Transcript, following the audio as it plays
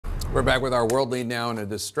We're back with our world lead now and a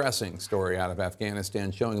distressing story out of Afghanistan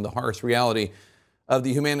showing the harsh reality of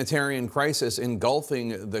the humanitarian crisis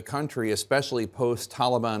engulfing the country, especially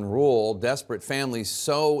post-Taliban rule. Desperate families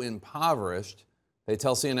so impoverished, they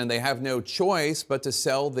tell CNN they have no choice but to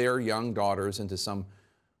sell their young daughters into some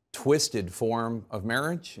twisted form of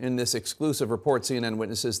marriage. In this exclusive report, CNN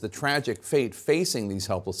witnesses the tragic fate facing these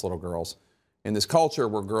helpless little girls in this culture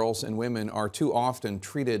where girls and women are too often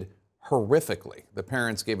treated horrifically. The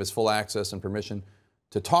parents gave us full access and permission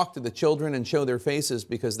to talk to the children and show their faces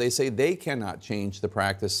because they say they cannot change the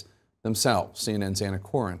practice themselves. CNN's Anna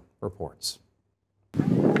Coren reports.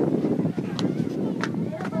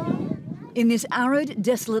 In this arid,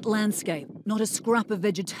 desolate landscape, not a scrap of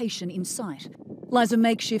vegetation in sight, lies a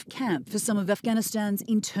makeshift camp for some of Afghanistan's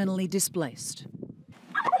internally displaced.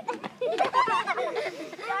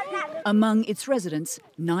 Among its residents,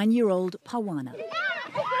 9-year-old Parwana.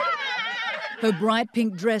 Her bright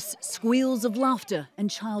pink dress squeals of laughter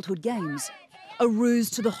and childhood games, a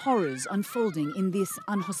ruse to the horrors unfolding in this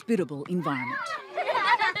unhospitable environment.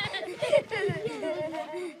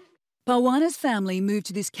 Parwana's family moved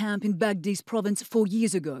to this camp in Baghdis province 4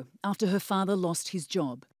 years ago after her father lost his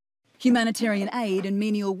job. Humanitarian aid and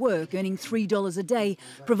menial work, earning $3 a day,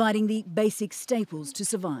 providing the basic staples to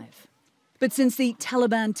survive. But since the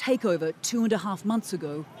Taliban takeover 2.5 months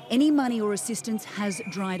ago, any money or assistance has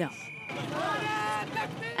dried up.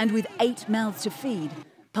 And with 8 mouths to feed,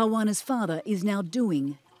 Parwana's father is now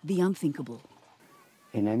doing the unthinkable.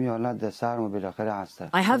 I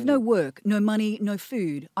have no work, no money, no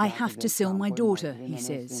food. I have to sell my daughter, he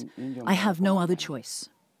says. I have no other choice.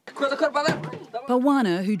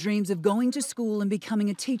 Parwana, who dreams of going to school and becoming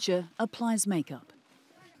a teacher, applies makeup.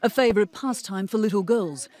 A favourite pastime for little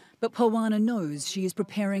girls, but Parwana knows she is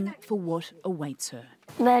preparing for what awaits her.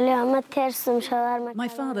 My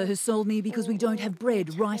father has sold me because we don't have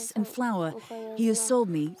bread, rice and flour. He has sold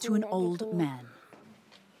me to an old man.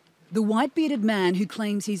 The white-bearded man, who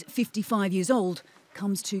claims he's 55 years old,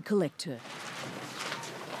 comes to collect her.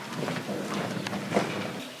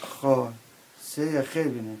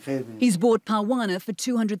 He's bought Parwana for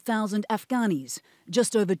 200,000 Afghanis,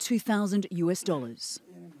 just over $2,000 US.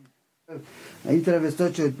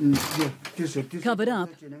 Covered up,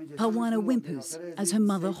 Parwana whimpers as her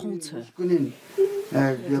mother holds her.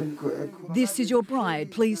 This is your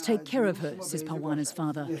bride, please take care of her, says Parwana's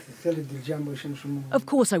father. Of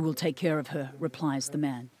course I will take care of her, replies the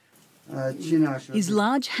man. His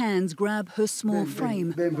large hands grab her small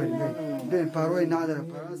frame.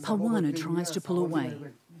 Parwana tries to pull away.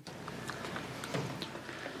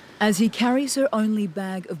 As he carries her only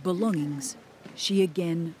bag of belongings, she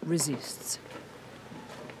again resists,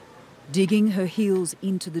 digging her heels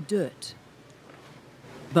into the dirt.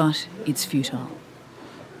 But it's futile.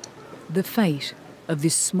 The fate of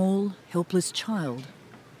this small, helpless child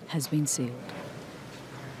has been sealed.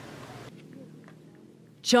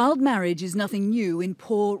 Child marriage is nothing new in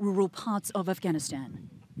poor rural parts of Afghanistan.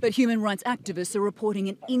 But human rights activists are reporting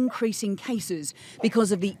an increase in cases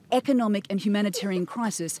because of the economic and humanitarian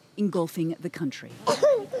crisis engulfing the country.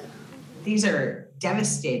 These are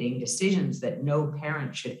devastating decisions that no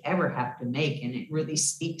parent should ever have to make, and it really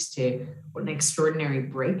speaks to what an extraordinary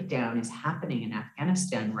breakdown is happening in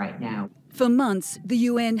Afghanistan right now. For months, the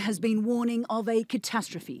UN has been warning of a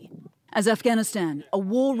catastrophe as Afghanistan, a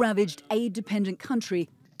war-ravaged, aid-dependent country,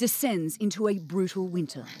 descends into a brutal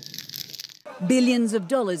winter. Billions of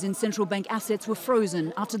dollars in central bank assets were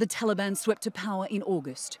frozen after the Taliban swept to power in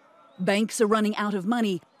August. Banks are running out of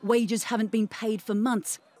money, wages haven't been paid for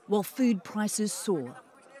months, while food prices soar.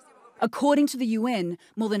 According to the UN,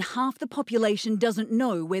 more than half the population doesn't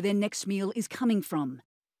know where their next meal is coming from.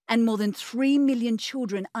 And more than 3 million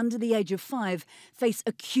children under the age of 5 face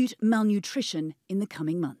acute malnutrition in the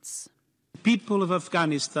coming months. People of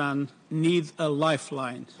Afghanistan need a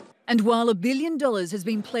lifeline. And while $1 billion has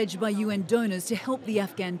been pledged by UN donors to help the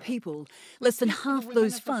Afghan people, less than half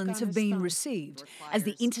those funds have been received as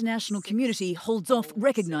the international community holds off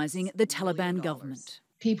recognising the Taliban government.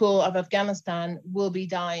 People of Afghanistan will be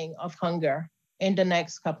dying of hunger in the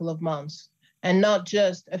next couple of months, and not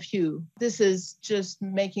just a few. This is just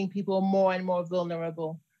making people more and more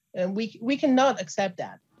vulnerable, and we cannot accept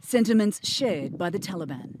that. Sentiments shared by the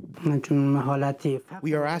Taliban.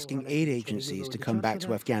 We are asking aid agencies to come back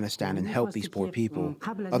to Afghanistan and help these poor people.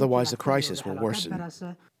 Otherwise, the crisis will worsen.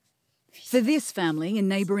 For this family in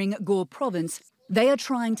neighbouring Ghor province, they are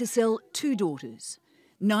trying to sell 2 daughters,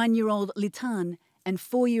 9-year-old Litan and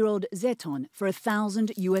 4-year-old Zeton, for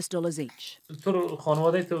 $1,000 US each.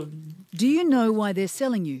 Do you know why they're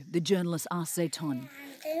selling you? The journalist asked Zeton.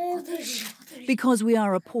 Because we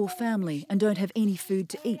are a poor family and don't have any food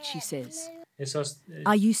to eat, she says.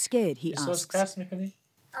 Are you scared, he asks.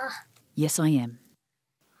 Yes, I am.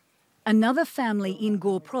 Another family in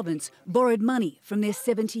Gore province borrowed money from their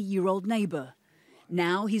 70-year-old neighbour.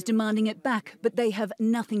 Now he's demanding it back, but they have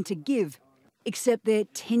nothing to give, except their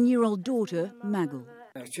 10-year-old daughter, Magul.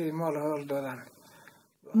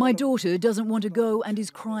 My daughter doesn't want to go and is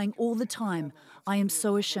crying all the time. I am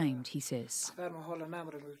so ashamed, he says.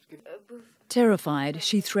 Terrified,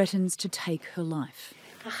 she threatens to take her life.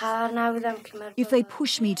 If they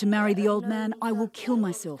push me to marry the old man, I will kill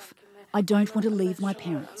myself. I don't want to leave my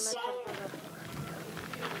parents.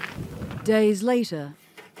 Days later,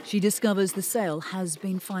 she discovers the sale has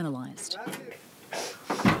been finalised.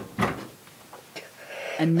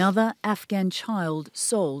 Another Afghan child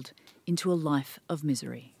sold into a life of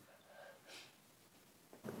misery.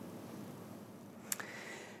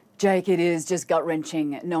 Jake, it is just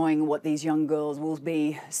gut-wrenching knowing what these young girls will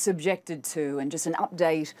be subjected to, and just an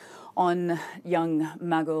update on young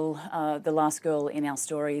Magul, the last girl in our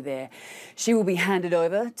story there. She will be handed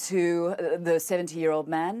over to the 70-year-old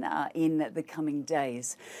man in the coming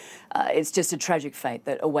days. It's just a tragic fate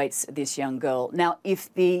that awaits this young girl. Now,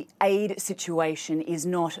 if the aid situation is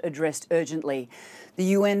not addressed urgently, the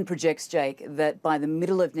UN projects, Jake, that by the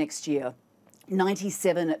middle of next year,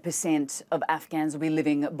 97% of Afghans will be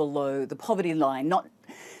living below the poverty line, not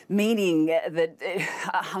meaning that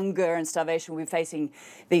hunger and starvation will be facing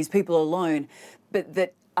these people alone, but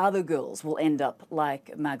that other girls will end up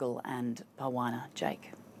like Magul and Parwana.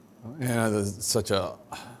 Jake. Yeah, there's such a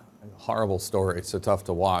horrible story. It's so tough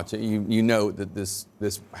to watch. You know that this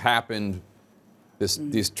happened,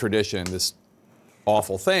 this tradition, this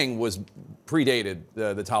awful thing was predated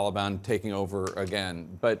the Taliban taking over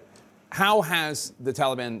again. But how has the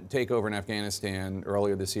Taliban takeover in Afghanistan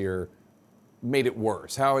earlier this year made it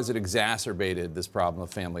worse? How has it exacerbated this problem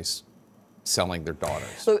of families selling their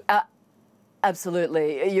daughters? Look,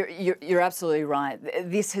 absolutely. You're absolutely right.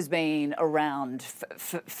 This has been around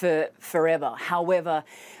for forever. However,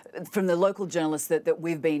 from the local journalists that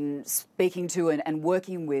we've been speaking to and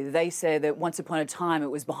working with, they say that once upon a time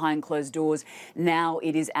it was behind closed doors. Now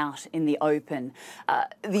it is out in the open.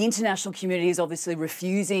 The international community is obviously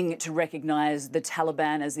refusing to recognise the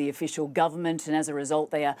Taliban as the official government, and as a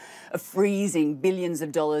result they are freezing billions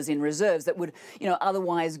of dollars in reserves that would,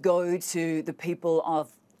 otherwise go to the people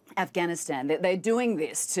of Afghanistan. They're doing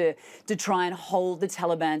this to try and hold the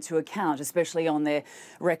Taliban to account, especially on their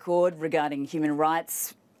record regarding human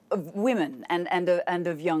rights of women and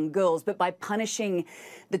of young girls. But by punishing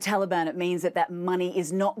the Taliban, it means that money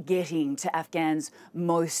is not getting to Afghans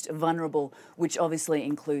most vulnerable, which obviously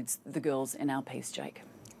includes the girls in our piece, Jake.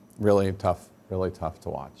 Really tough to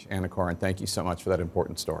watch. Anna Coren, thank you so much for that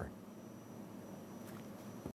important story.